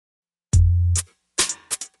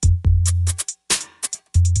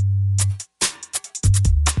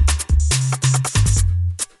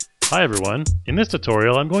Hi everyone, in this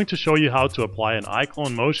tutorial I'm going to show you how to apply an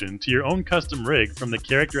iClone motion to your own custom rig from the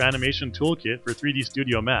Character Animation Toolkit for 3D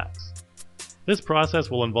Studio Max. This process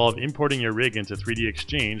will involve importing your rig into 3D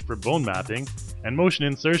Exchange for bone mapping and motion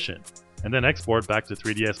insertion, and then export back to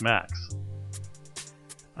 3ds Max.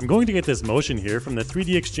 I'm going to get this motion here from the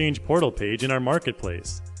 3D Exchange portal page in our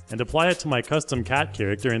marketplace, and apply it to my custom cat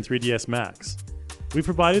character in 3ds Max. We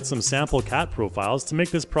provided some sample cat profiles to make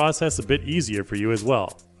this process a bit easier for you as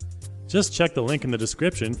well. Just check the link in the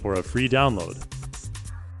description for a free download.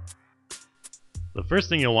 The first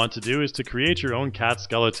thing you'll want to do is to create your own cat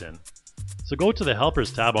skeleton. So go to the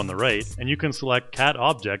Helpers tab on the right and you can select Cat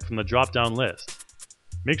Object from the drop-down list.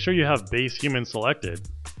 Make sure you have Base Human selected,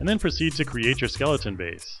 and then proceed to create your skeleton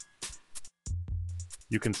base.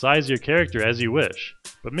 You can size your character as you wish,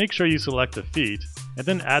 but make sure you select the feet, and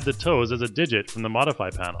then add the toes as a digit from the Modify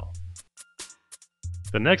panel.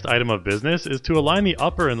 The next item of business is to align the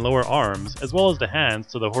upper and lower arms as well as the hands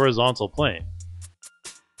to the horizontal plane.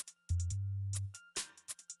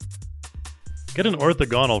 Get an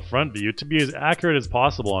orthogonal front view to be as accurate as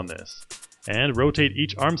possible on this, and rotate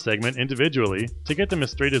each arm segment individually to get them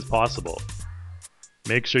as straight as possible.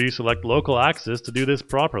 Make sure you select local axis to do this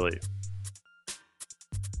properly.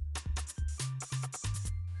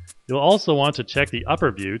 You'll also want to check the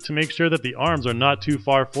upper view to make sure that the arms are not too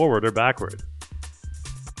far forward or backward.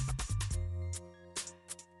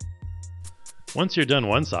 Once you're done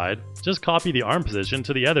one side, just copy the arm position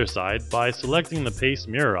to the other side by selecting the Paste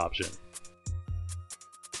Mirror option.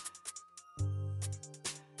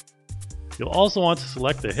 You'll also want to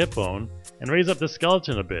select the hip bone and raise up the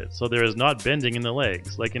skeleton a bit so there is not bending in the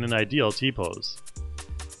legs like in an ideal T-pose.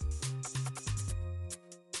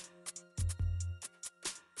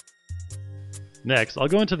 Next, I'll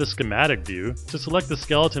go into the schematic view to select the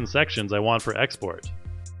skeleton sections I want for export.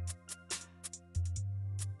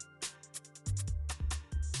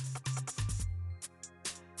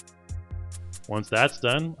 Once that's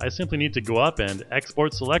done, I simply need to go up and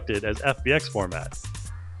export selected as FBX format.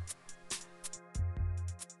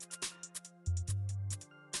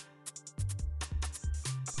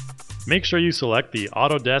 Make sure you select the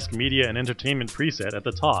Autodesk Media and Entertainment preset at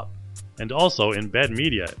the top, and also embed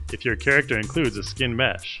media if your character includes a skin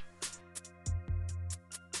mesh.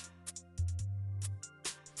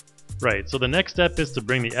 Right, so the next step is to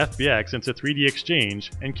bring the FBX into 3D Exchange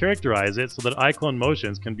and characterize it so that iClone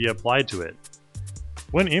motions can be applied to it.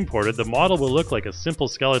 When imported, the model will look like a simple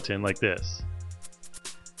skeleton like this.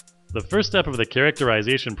 The first step of the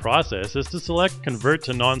characterization process is to select Convert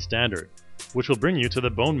to Non-Standard, which will bring you to the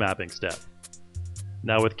bone mapping step.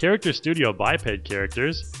 Now with Character Studio biped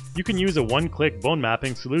characters, you can use a one-click bone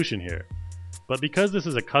mapping solution here. But because this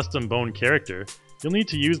is a custom bone character, you'll need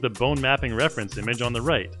to use the bone mapping reference image on the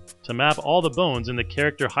right to map all the bones in the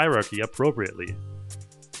character hierarchy appropriately.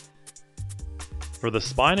 For the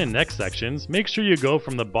spine and neck sections, make sure you go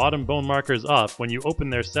from the bottom bone markers up when you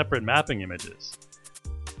open their separate mapping images.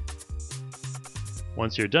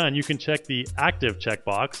 Once you're done, you can check the Active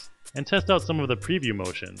checkbox and test out some of the preview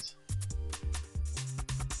motions.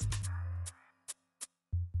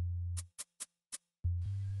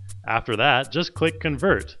 After that, just click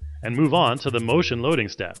Convert and move on to the motion loading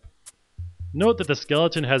step. Note that the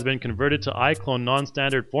skeleton has been converted to iClone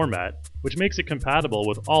non-standard format, which makes it compatible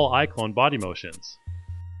with all iClone body motions.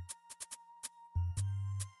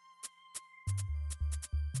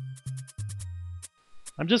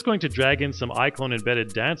 I'm just going to drag in some iClone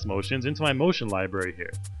embedded dance motions into my motion library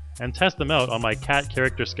here, and test them out on my cat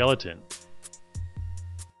character skeleton.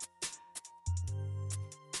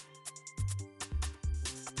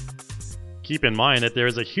 Keep in mind that there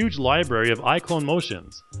is a huge library of iClone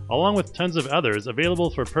motions, along with tons of others available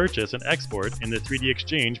for purchase and export in the 3D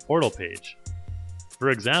Exchange portal page. For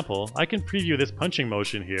example, I can preview this punching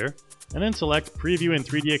motion here, and then select Preview in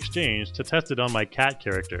 3D Exchange to test it on my cat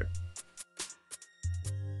character.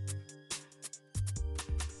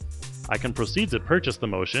 I can proceed to purchase the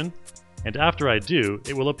motion, and after I do,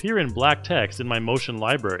 it will appear in black text in my motion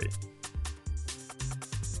library.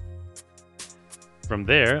 From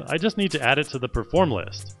there, I just need to add it to the Perform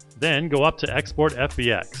list, then go up to Export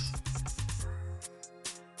FBX.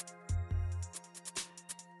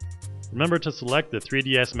 Remember to select the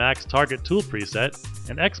 3ds Max Target Tool preset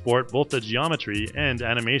and export both the geometry and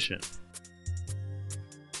animation.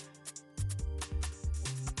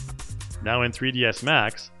 Now in 3ds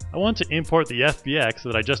Max, I want to import the FBX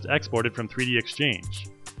that I just exported from 3D Exchange.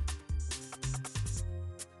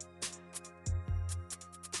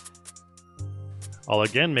 I'll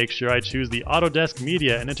again make sure I choose the Autodesk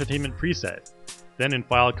Media and Entertainment preset. Then in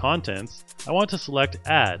File Contents, I want to select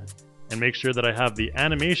Add, and make sure that I have the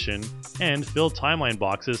animation and fill timeline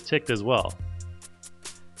boxes ticked as well.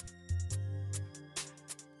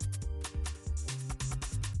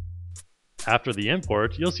 After the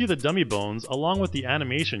import, you'll see the dummy bones along with the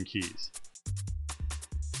animation keys.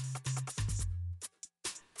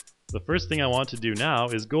 The first thing I want to do now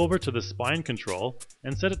is go over to the spine control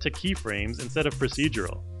and set it to keyframes instead of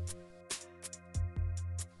procedural.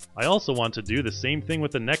 I also want to do the same thing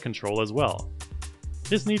with the neck control as well.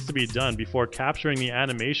 This needs to be done before capturing the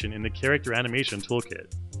animation in the Character Animation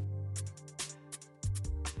toolkit.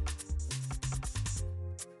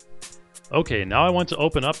 Okay, now I want to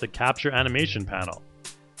open up the Capture Animation panel.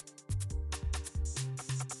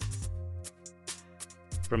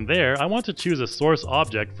 From there, I want to choose a source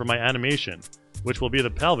object for my animation, which will be the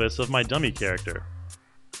pelvis of my dummy character.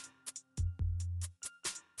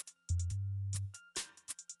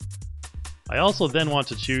 I also then want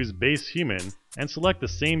to choose Base Human and select the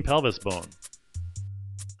same pelvis bone.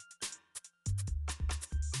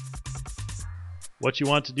 What you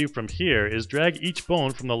want to do from here is drag each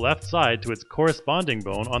bone from the left side to its corresponding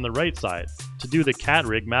bone on the right side to do the cat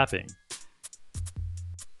rig mapping.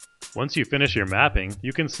 Once you finish your mapping,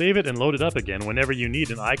 you can save it and load it up again whenever you need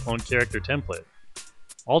an iClone character template.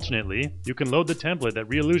 Alternately, you can load the template that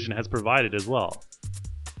Reallusion has provided as well.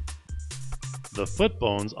 The foot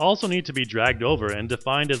bones also need to be dragged over and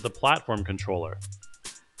defined as the platform controller.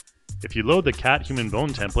 If you load the cat human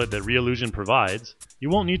bone template that Reallusion provides, you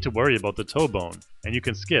won't need to worry about the toe bone, and you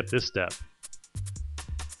can skip this step.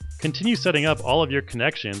 Continue setting up all of your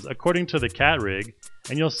connections according to the cat rig,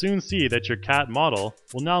 and you'll soon see that your cat model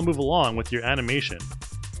will now move along with your animation.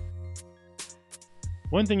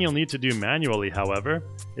 One thing you'll need to do manually, however,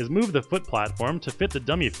 is move the foot platform to fit the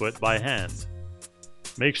dummy foot by hand.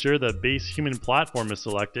 Make sure the base human platform is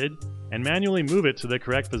selected, and manually move it to the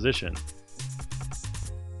correct position.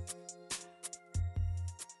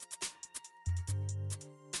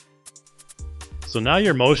 So now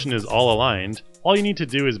your motion is all aligned, all you need to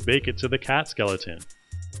do is bake it to the cat skeleton.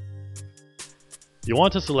 You'll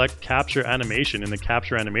want to select Capture Animation in the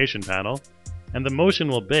Capture Animation panel, and the motion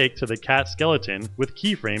will bake to the cat skeleton with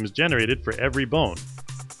keyframes generated for every bone.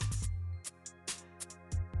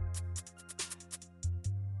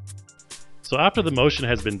 So after the motion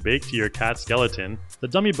has been baked to your cat skeleton, the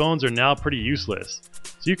dummy bones are now pretty useless,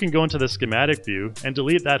 so you can go into the schematic view and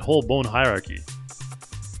delete that whole bone hierarchy.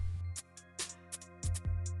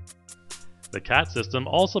 The cat system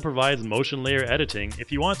also provides motion layer editing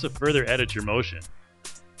if you want to further edit your motion.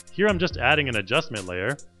 Here I'm just adding an adjustment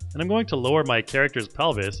layer, and I'm going to lower my character's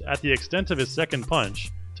pelvis at the extent of his second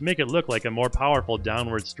punch to make it look like a more powerful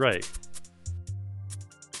downward strike.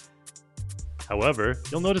 However,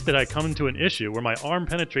 you'll notice that I come into an issue where my arm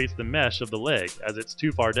penetrates the mesh of the leg as it's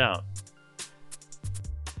too far down.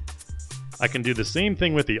 I can do the same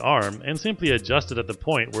thing with the arm and simply adjust it at the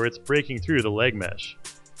point where it's breaking through the leg mesh.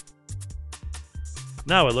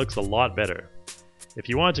 Now it looks a lot better. If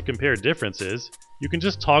you want to compare differences, you can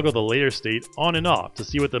just toggle the layer state on and off to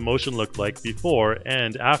see what the motion looked like before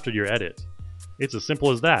and after your edit. It's as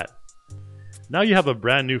simple as that. Now you have a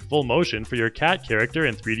brand new full motion for your cat character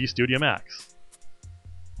in 3D Studio Max.